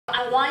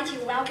I'd like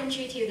to welcome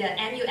you to the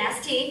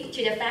MUST,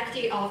 to the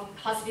Faculty of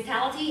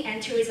Hospitality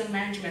and Tourism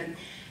Management.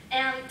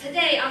 And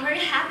today, I'm very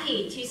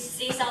happy to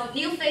see some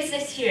new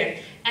faces here.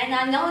 And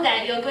I know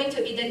that you're going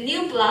to be the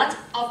new blood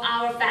of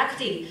our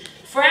faculty,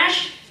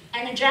 fresh,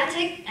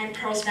 energetic, and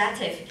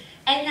prospective.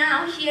 And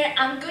now here,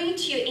 I'm going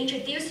to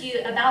introduce you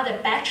about the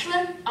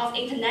Bachelor of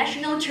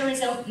International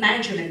Tourism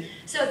Management.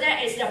 So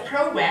that is the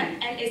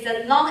program, and it's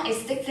the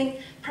long-existing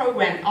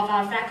program of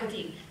our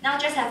faculty. Now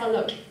just have a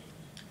look.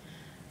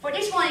 For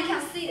this one, you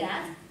can see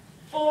that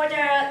for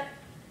the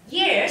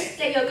years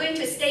that you're going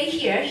to stay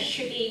here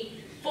should be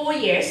 4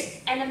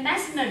 years, and the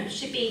maximum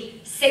should be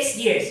 6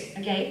 years,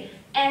 okay?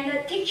 And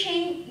the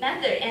teaching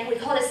method, and we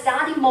call it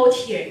study mode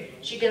here,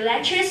 should be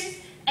lectures.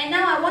 And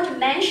now I want to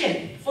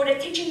mention, for the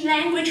teaching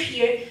language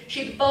here,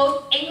 should be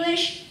both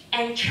English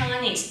and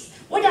Chinese.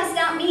 What does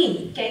that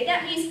mean? Okay,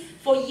 that means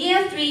for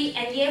year 3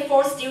 and year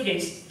 4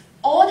 students,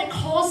 all the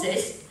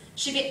courses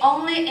should be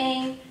only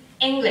in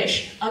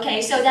English. Okay,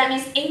 so that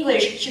means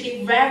English should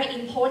be very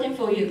important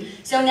for you.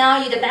 So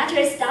now you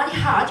better study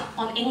hard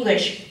on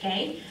English,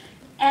 okay?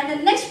 And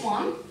the next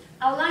one,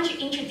 I would like to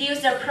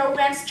introduce the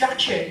program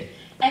structure.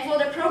 And for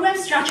the program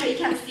structure, you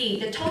can see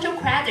the total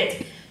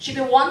credit should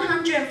be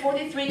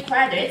 143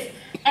 credits.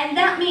 And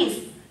that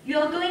means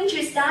you're going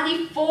to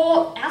study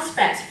 4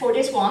 aspects for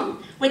this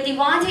one. We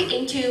divide it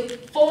into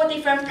 4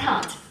 different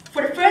parts.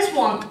 For the first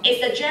one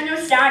is the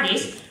general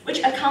studies, which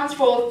accounts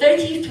for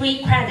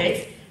 33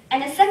 credits.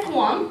 And the second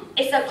one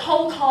is the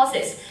core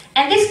courses.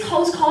 And these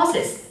core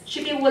courses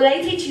should be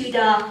related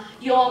to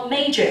your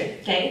major,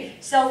 okay?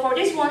 So for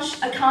this one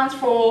accounts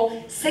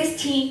for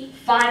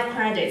 65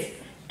 credits.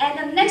 And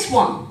the next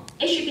one,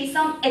 it should be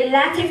some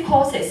elective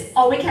courses,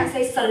 or we can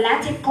say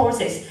selective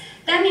courses.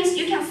 That means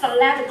you can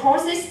select the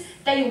courses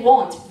that you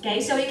want,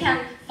 okay? So you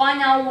can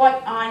find out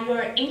what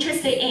you're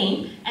interested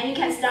in, and you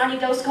can study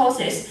those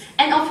courses.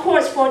 And of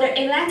course, for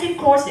the elective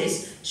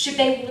courses, should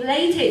be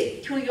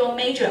related to your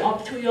major or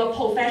to your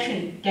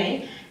profession,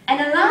 okay?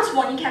 And the last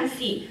one, you can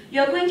see,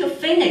 you're going to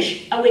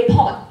finish a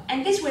report,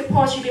 and this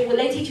report should be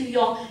related to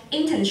your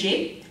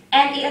internship,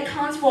 and it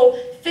accounts for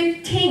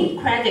 15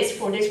 credits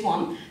for this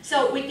one.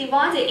 So we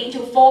divide it into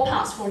 4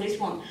 parts for this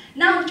one.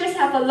 Now just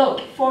have a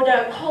look for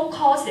the core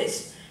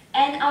courses,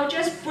 and I'll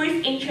just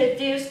briefly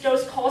introduce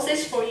those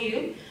courses for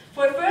you.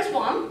 For the first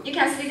one, you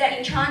can see that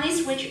in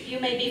Chinese, which you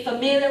may be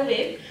familiar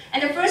with.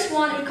 And the first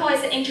one, we call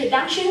it the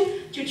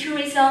Introduction to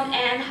Tourism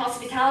and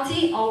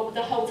Hospitality, or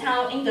the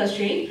hotel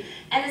industry.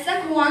 And the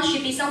second one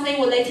should be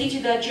something related to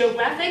the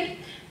geographic,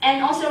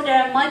 and also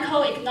the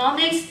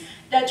microeconomics,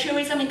 the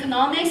tourism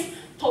economics,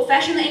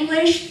 professional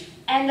English,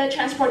 and the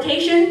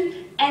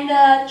transportation, and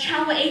the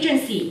travel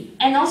agency,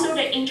 and also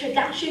the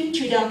introduction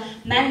to the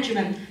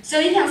management. So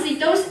you can see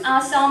those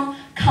are some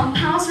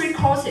compulsory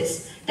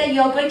courses that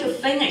you are going to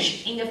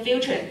finish in the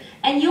future.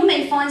 And you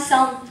may find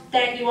some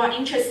that you are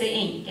interested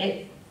in,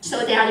 okay?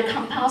 So they are the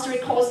compulsory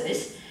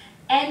courses.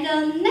 And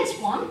the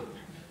next one,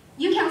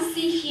 you can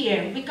see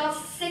here, we got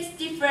 6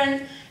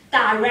 different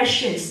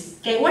directions.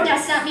 Okay, what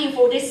does that mean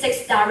for this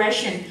 6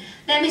 directions?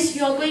 That means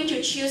you are going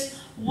to choose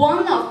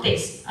one of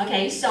these.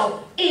 Okay,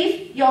 so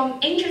if you're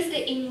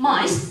interested in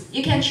mice,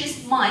 you can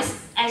choose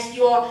mice as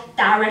your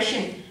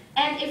direction.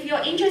 And if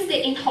you're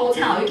interested in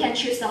hotel, you can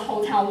choose the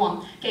hotel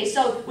one. Okay,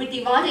 so we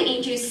divide it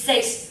into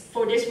 6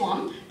 for this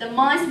one. The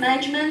mice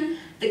management,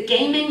 the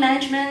gaming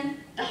management,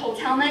 the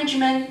hotel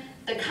management,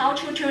 the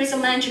cultural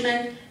tourism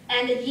management,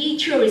 and the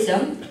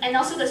e-tourism, and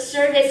also the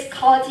service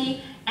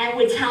quality and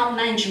retail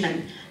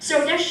management.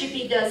 So that should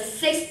be the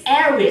 6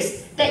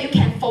 areas that you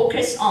can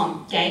focus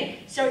on, okay?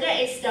 So that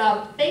is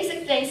the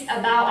basic things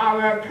about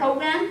our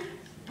program,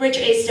 which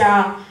is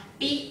the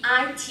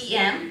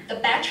BITM, the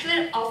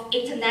Bachelor of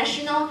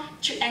International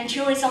and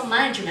Tourism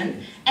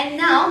Management. And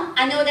now,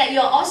 I know that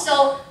you're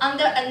also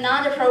under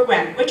another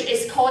program, which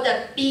is called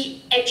the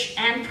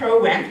BHM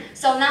program.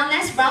 So now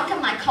let's welcome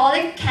my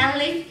colleague,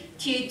 Kenley,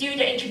 to do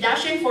the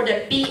introduction for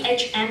the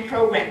BHM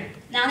program.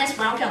 Now let's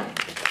welcome.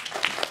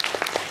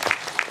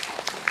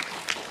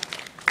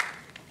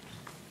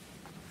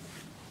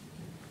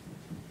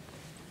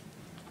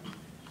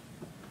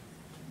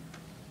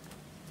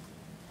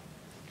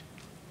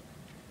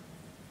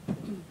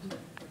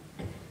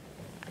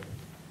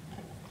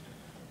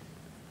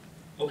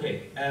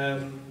 Okay,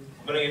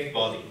 good morning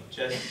everybody.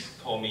 Just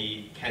call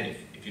me Kenneth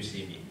if you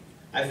see me.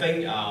 I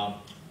think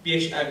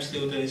BHM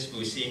students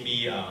will see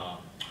me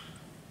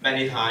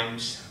many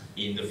times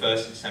in the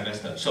first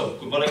semester. So,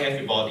 good morning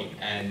everybody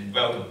and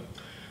welcome.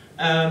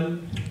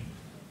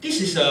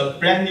 This is a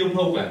brand new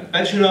program,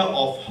 Bachelor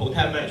of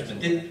Hotel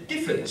Management. The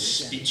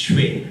difference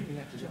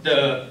between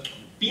the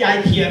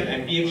BITM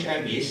and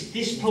BHM is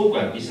this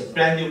program is a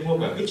brand new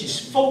program which is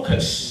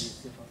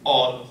focused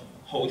on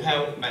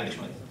hotel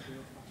management.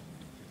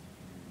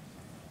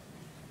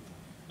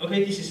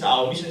 Okay, this is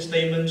our mission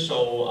statement,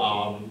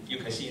 so you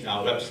can see in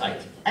our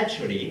website.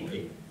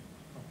 Actually,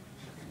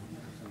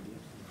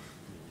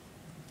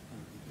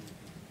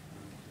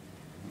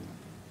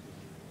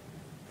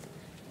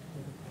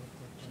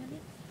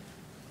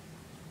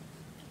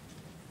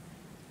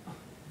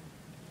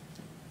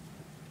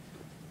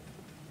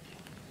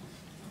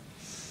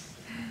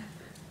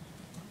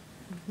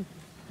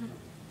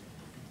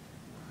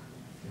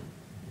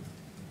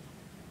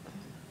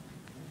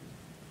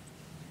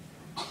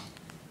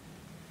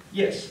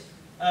 Yes.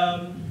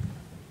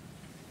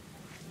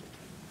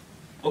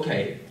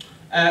 Okay.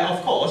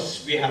 Of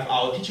course, we have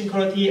our teaching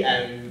quality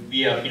and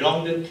we are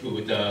belonging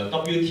to the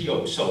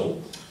WTO.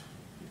 So,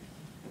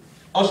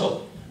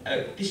 also,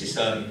 this is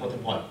an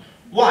important point.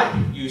 Why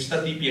you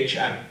study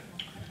BHM?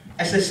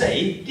 As I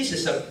say, this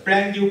is a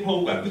brand new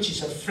program, which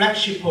is a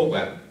flagship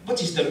program.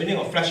 What is the meaning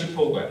of flagship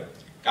program,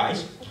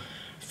 guys?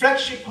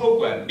 Flagship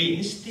program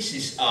means this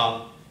is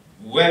a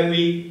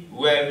very,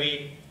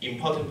 very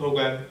important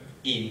program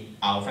in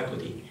our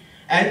faculty.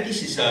 And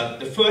this is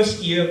the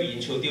first year we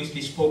introduced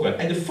this program.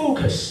 And the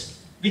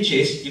focus, which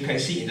is, you can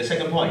see in the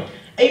second point,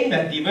 aim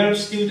at develop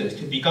students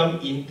to become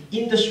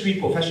industry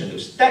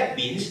professionals. That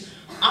means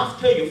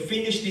after you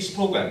finish this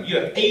program, you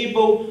are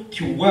able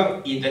to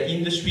work in the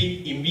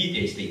industry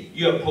immediately.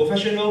 You are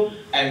professional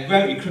and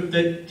well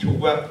equipped to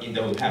work in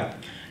the hotel.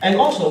 And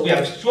also, we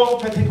have strong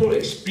practical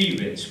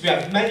experience. We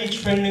have many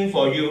training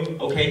for you,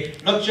 okay?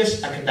 Not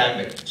just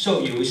academic.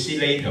 So you will see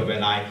later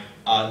when I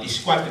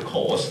describe the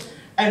course.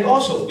 And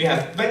also, we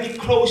have very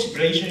close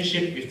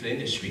relationship with the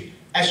industry.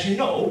 As you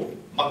know,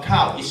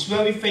 Macau is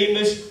very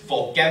famous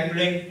for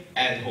gambling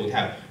and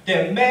hotel.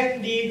 There are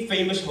many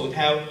famous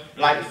hotels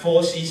like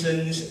Four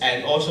Seasons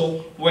and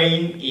also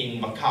Wayne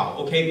in Macau.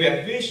 Okay, we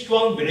have very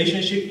strong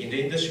relationship in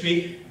the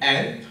industry,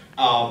 and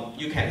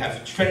you can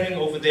have training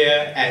over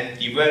there and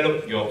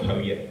develop your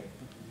career.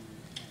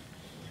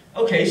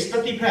 Okay,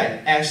 study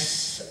plan.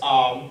 As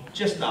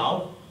just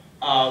now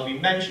we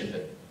mentioned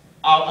it.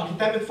 Our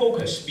academic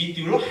focus, we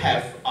do not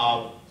have,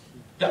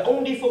 the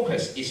only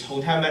focus is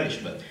hotel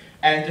management.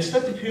 And the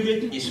study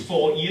period is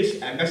 4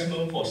 years and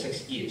maximum for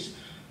 6 years.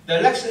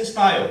 The lesson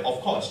style, of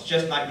course,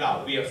 just like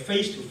now, we are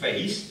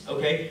face-to-face,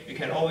 okay? You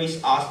can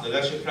always ask the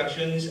lecture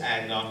questions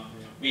and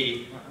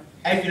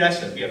every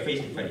lesson we are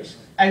face-to-face.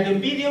 And the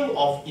medium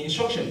of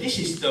instruction, this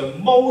is the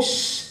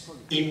most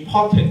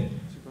important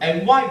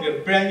and why we are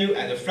brand new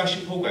and the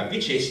flagship program,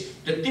 which is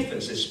the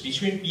differences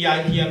between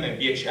BITM and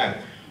BHM.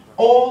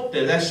 All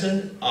the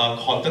lessons are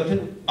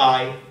conducted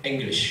by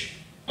English.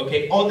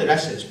 Okay, all the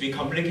lessons we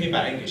communicate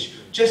by English.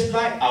 Just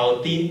like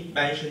our dean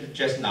mentioned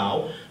just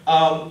now,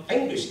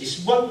 English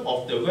is one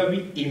of the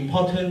very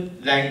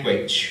important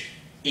language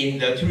in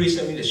the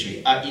tourism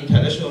industry,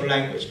 international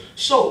language.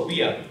 So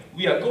we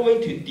are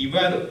going to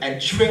develop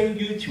and train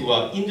you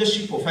to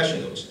industry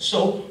professionals.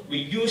 So we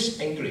use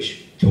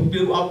English to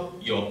build up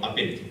your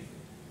ability.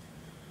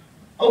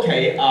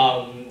 Okay,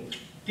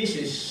 this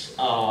is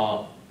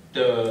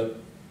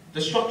the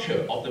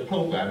structure of the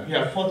program. We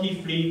have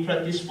 43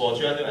 credits for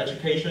general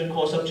education,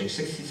 core subject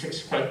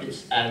 66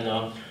 credits,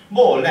 and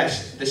more or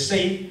less the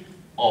same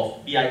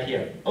of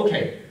BITM.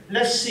 Okay,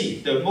 let's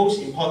see the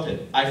most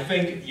important. I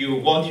think you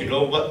want to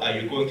know what are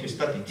you going to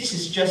study. This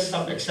is just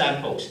some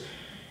examples.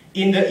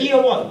 In the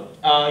year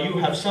 1, you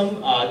have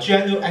some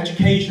general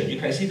education. You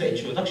can see the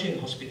introduction in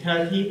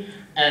hospitality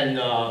and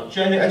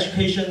general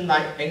education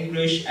like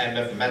English and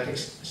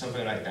mathematics,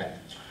 something like that.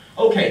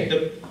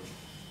 Okay,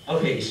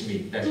 okay, it's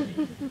me, that's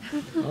me.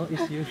 Oh,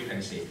 it's you. You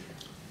can see.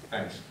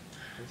 Thanks.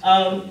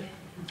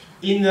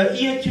 In the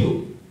year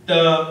 2,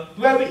 the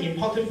very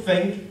important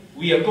thing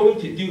we are going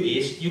to do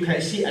is, you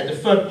can see at the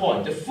third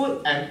point, the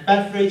food and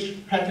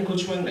beverage practical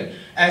training.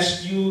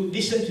 As you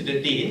listen to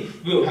the dean,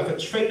 we will have a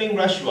training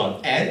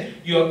restaurant and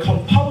you are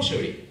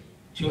compulsory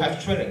to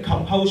have training,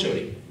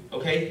 compulsory.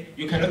 Okay?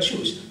 You cannot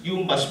choose.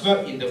 You must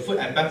work in the food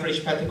and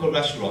beverage practical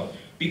restaurant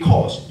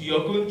because you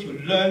are going to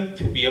learn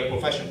to be a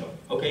professional.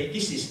 Okay?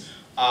 This is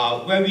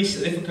a very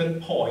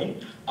significant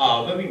point,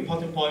 very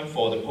important point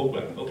for the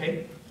program.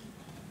 Okay?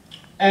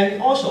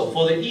 And also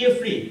for the year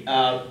 3,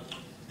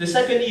 the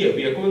second year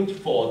we are going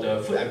for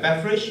the food and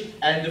beverage,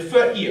 and the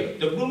third year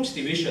the rooms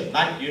division,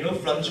 like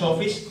front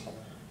office,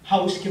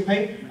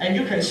 housekeeping, and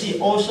you can see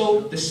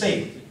also the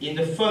same in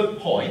the third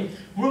point,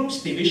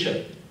 rooms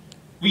division.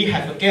 We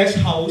have a guest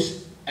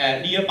house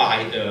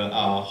nearby the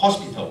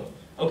hospital,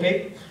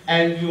 okay,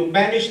 and you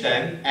manage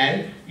them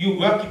and you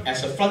work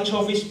as a front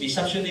office,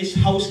 receptionist,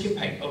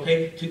 housekeeping,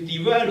 okay, to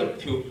develop,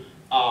 to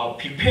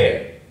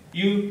prepare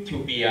you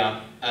to be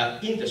a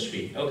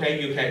industry, okay?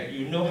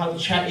 You know how to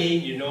check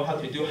in, you know how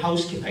to do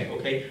housekeeping,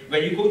 okay?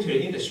 When you go to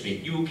the industry,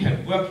 you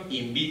can work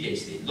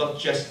immediately, not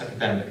just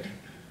academic,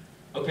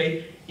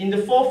 okay? In the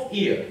fourth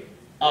year,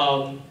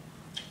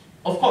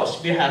 of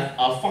course, we have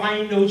a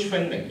final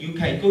training. You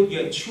can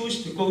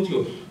choose to go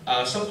to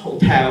some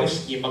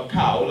hotels in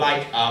Macau,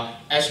 like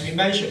as we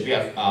mentioned, we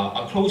have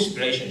a close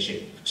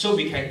relationship. So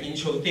we can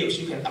introduce,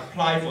 you can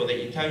apply for the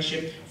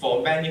internship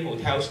for many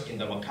hotels in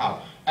the Macau.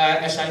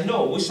 As I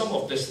know, some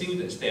of the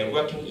students, they are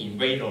working in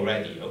Wayne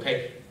already,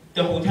 okay?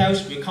 The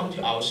hotels will come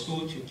to our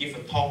school to give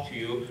a talk to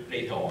you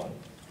later on.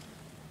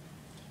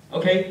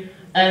 Okay,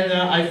 and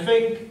I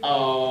think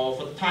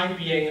for the time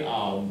being,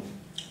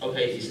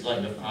 okay, it's not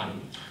enough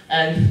time.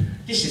 And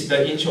this is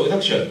the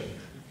introduction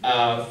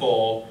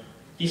for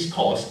this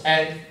course,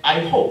 and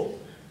I hope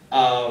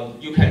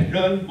you can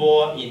learn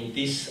more in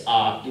this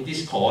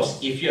course.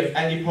 If you have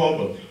any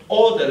problem,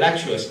 all the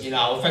lecturers in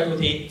our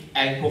faculty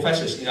and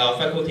professors in our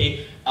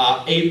faculty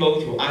are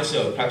able to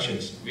answer your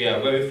questions. We are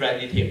a very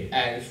friendly team,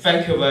 and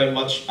thank you very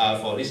much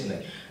for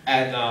listening.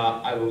 And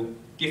I will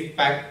give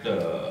back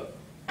the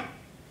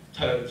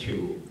turn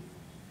to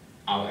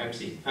our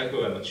MC. Thank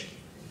you very much.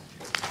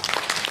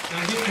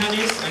 Thank you,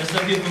 Kenneth, and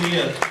thank you,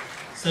 Julian.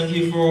 Thank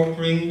you for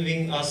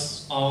bringing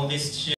us all this.